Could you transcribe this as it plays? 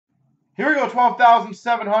Here we go,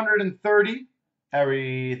 12,730.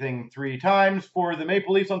 Everything 3 times for the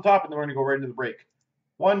Maple Leafs on top, and then we're going to go right into the break.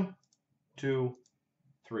 1, 2,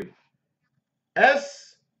 3.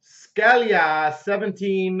 S. Scalia,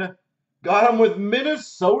 17. Got him with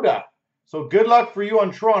Minnesota. So good luck for you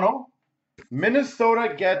on Toronto.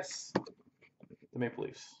 Minnesota gets the Maple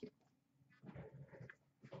Leafs.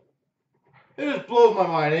 It just blows my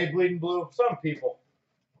mind, eh, Bleeding Blue? Some people.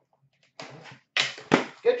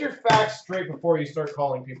 Get your facts straight before you start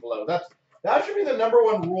calling people out. That should be the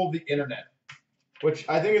 #1 rule of the internet, which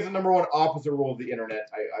I think is the #1 opposite rule of the internet,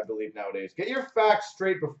 I believe, nowadays. Get your facts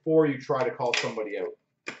straight before you try to call somebody out.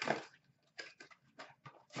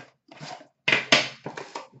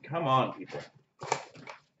 Come on, people.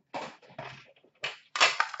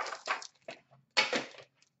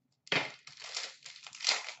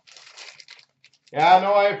 Yeah,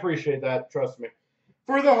 no, I appreciate that. Trust me.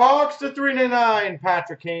 For the Hawks to 399,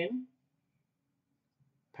 Patrick Kane.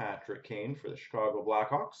 Patrick Kane for the Chicago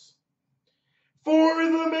Blackhawks. For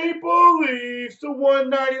the Maple Leafs to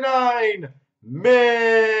 199,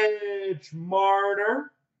 Mitch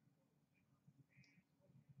Marner.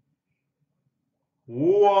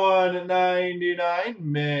 199,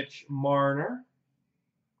 Mitch Marner.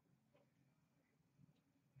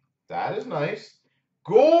 That is nice.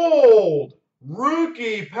 Gold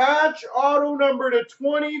rookie patch auto number to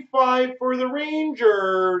 25 for the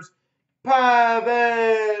Rangers,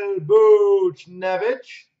 Pavel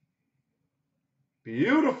Buchnevich.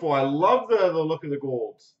 Beautiful. I love the look of the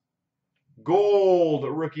golds. Gold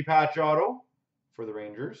rookie patch auto for the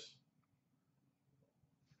Rangers.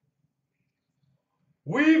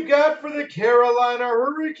 We've got for the Carolina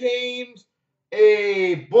Hurricanes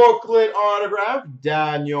a booklet autograph,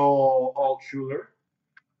 Daniel Altshuler.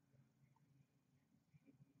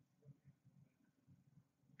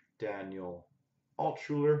 Daniel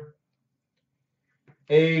Altshuler.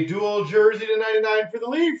 A dual jersey to 99 for the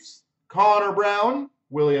Leafs, Connor Brown,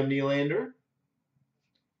 William Nylander.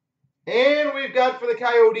 And we've got for the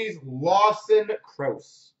Coyotes, Lawson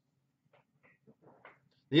Krause.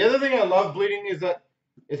 The other thing I love, Bleeding, is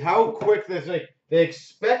how quick this, like, they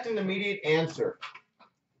expect an immediate answer.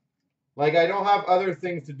 Like, I don't have other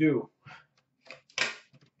things to do.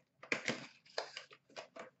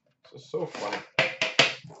 This is so funny.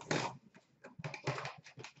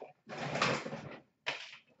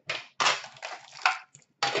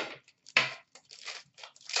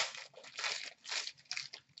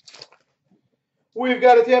 We've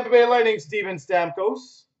got a Tampa Bay Lightning, Steven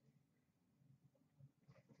Stamkos.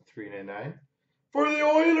 399. For the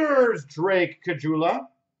Oilers, Drake Caggiula.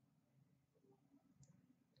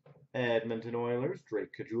 Edmonton Oilers,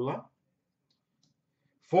 Drake Caggiula.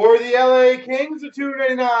 For the LA Kings, a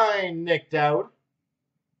 299, Nick Dowd.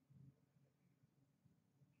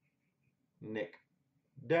 Nick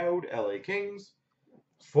Dowd, LA Kings.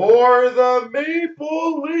 For the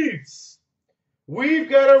Maple Leafs, we've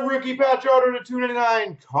got a rookie patch auto to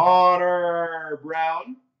 299, Connor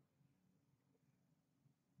Brown.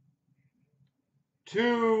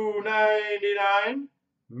 299,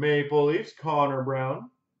 Maple Leafs, Connor Brown.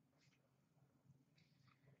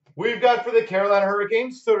 We've got for the Carolina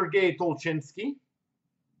Hurricanes, Sergei Tolchinsky.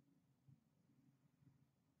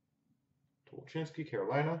 Tolchinsky,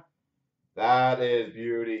 Carolina. That is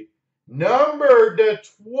beauty. Number to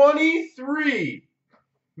 23,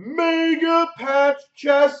 mega patch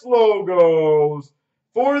chest logos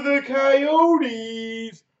for the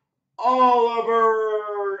Coyotes,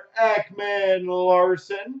 Oliver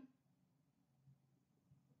Ekman-Larsson.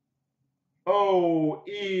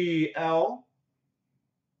 OEL.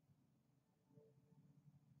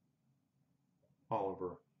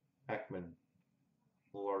 Oliver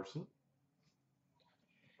Ekman-Larsson.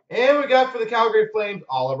 And we got for the Calgary Flames,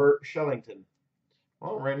 Oliver Shellington.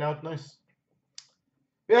 Well, right now it's nice.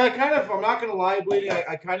 Yeah, I'm not going to lie, Bleeding,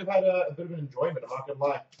 I kind of had a bit of an enjoyment, I'm not going to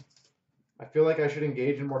lie. I feel like I should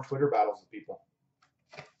engage in more Twitter battles with people.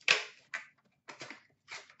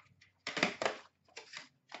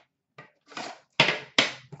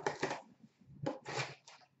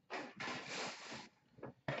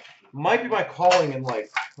 Might be my calling in life.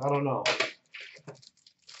 I don't know.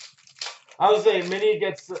 I was saying, Minnie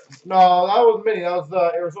gets... No, that was Minnie. That was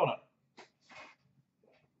Arizona.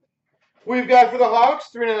 We've got for the Hawks,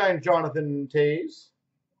 399, Jonathan Toews.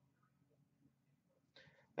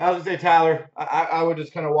 I was going to say, Tyler, I would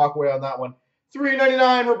just kind of walk away on that one.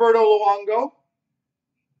 399, Roberto Luongo.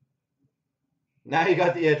 Now you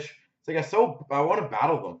got the itch. It's like I want to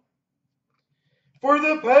battle them. For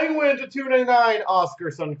the Penguins, a 299,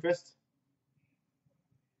 Oscar Sundqvist.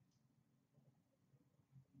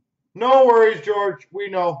 No worries, George. We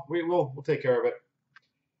know. We'll take care of it.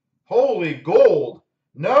 Holy gold.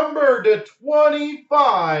 Number to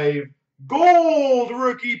 25. Gold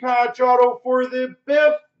rookie patch auto for the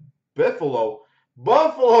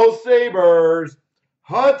Buffalo Sabres.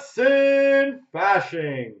 Hudson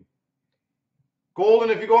Fasching. Golden,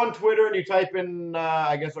 if you go on Twitter and you type in,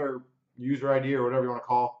 I guess, our user ID or whatever you want to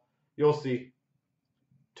call, you'll see.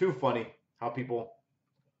 Too funny how people,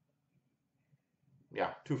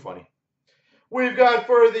 yeah, too funny. We've got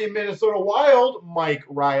for the Minnesota Wild, Mike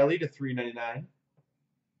Riley to 399.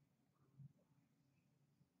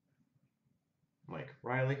 Mike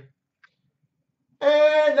Riley.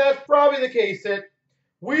 And that's probably the case hit.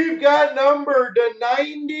 We've got number to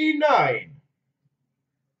 99.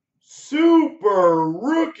 Super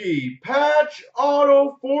rookie patch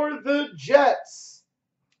auto for the Jets.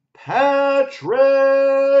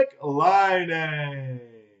 Patrick Laine.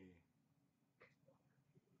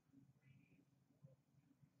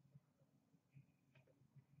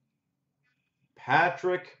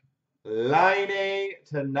 Patrick Laine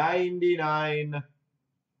to 99.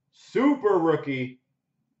 Super rookie.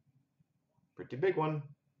 Pretty big one.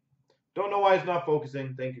 Don't know why it's not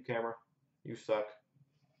focusing. Thank you, camera. You suck.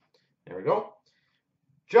 There we go.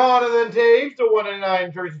 Jonathan Toews to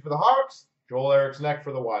 199 jersey for the Hawks. Joel Eriksson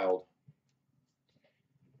for the Wild.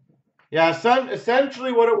 Yeah,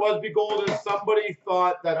 essentially what it was, Be Gold, is somebody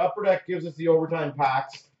thought that Upper Deck gives us the overtime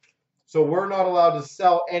packs, so we're not allowed to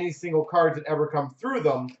sell any single cards that ever come through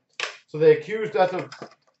them. So they accused us of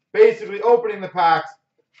basically opening the packs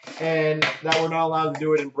and that we're not allowed to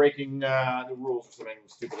do it and breaking the rules or something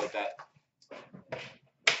stupid like that.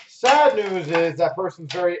 Sad news is that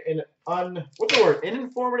person's very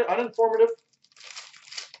uninformative,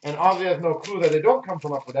 and obviously has no clue that they don't come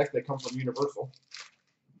from Upper Deck, they come from Universal.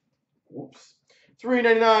 Whoops.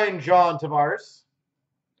 $3.99 John Tavares.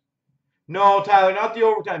 No, Tyler, not the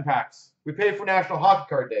overtime packs. We pay for National Hockey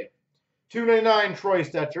Card Day. $2.99 Troy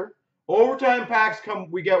Stetcher. Overtime packs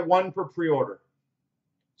come, we get one per pre-order.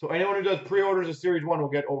 So anyone who does pre-orders of Series 1 will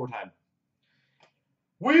get overtime.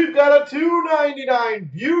 We've got a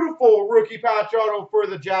 $2.99 beautiful rookie patch auto for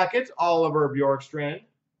the Jackets, Oliver Bjorkstrand.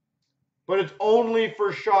 But it's only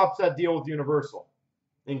for shops that deal with Universal.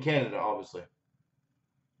 In Canada, obviously.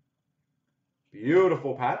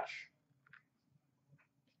 Beautiful patch.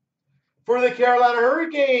 For the Carolina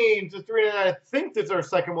Hurricanes, the $3.99. I think that's our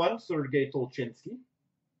second one, Sergei Tolchinsky.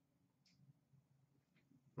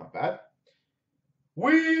 Not bad.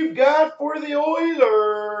 We've got for the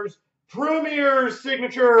Oilers, Premier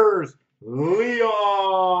Signatures,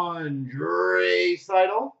 Leon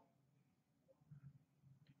Draisaitl.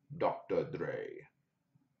 Dr. Dre.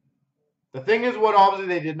 The thing is, what obviously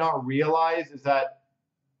they did not realize is that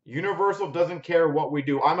Universal doesn't care what we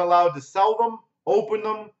do. I'm allowed to sell them, open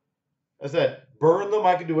them, as I said, burn them.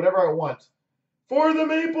 I can do whatever I want. For the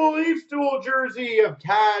Maple Leafs dual jersey of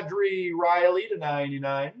Kadri Riley to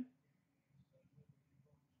 99.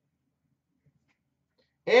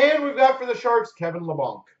 And we've got for the Sharks, Kevin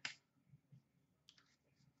LeBlanc.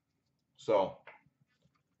 So,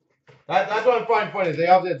 that's what I find funny, is they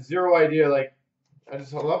obviously had zero idea. Like, I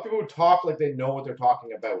love people who talk like they know what they're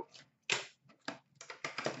talking about.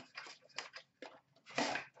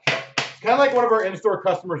 It's kind of like one of our in-store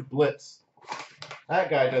customers, Blitz. That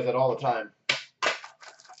guy does it all the time.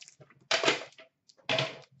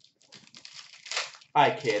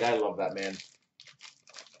 I kid. I love that man.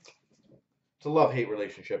 It's a love-hate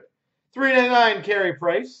relationship. $3.99 Carey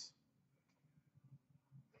Price.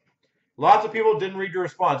 Lots of people didn't read your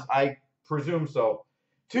response. I presume so.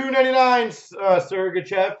 $2.99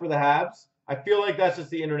 Sergachev for the Habs. I feel like that's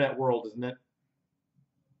just the internet world, isn't it?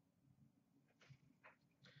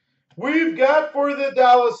 We've got for the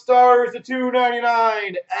Dallas Stars the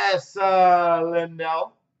 $2.99 Esa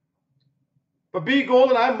Lindell. But Be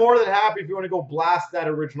Golden, I'm more than happy if you want to go blast that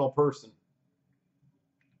original person.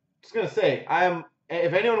 Just going to say,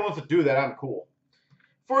 if anyone wants to do that, I'm cool.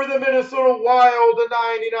 For the Minnesota Wild, the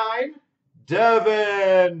 99,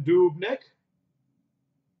 Devin Dubnyk.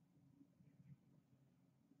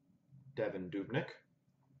 Devin Dubnyk.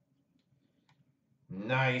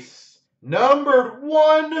 Nice. Numbered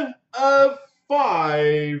 1 of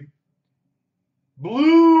 5.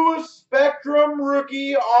 Blue Spectrum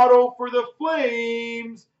rookie auto for the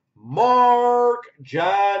Flames, Mark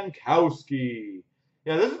Jankowski.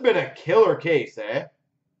 Yeah, this has been a killer case, eh?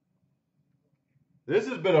 This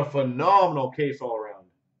has been a phenomenal case all around.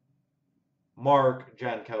 Mark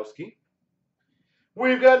Jankowski.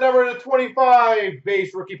 We've got number 25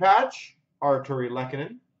 base rookie patch, Arturi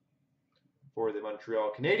Lehkonen for the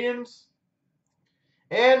Montreal Canadiens.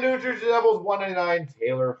 And New Jersey Devils 199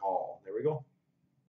 Taylor Hall. we go.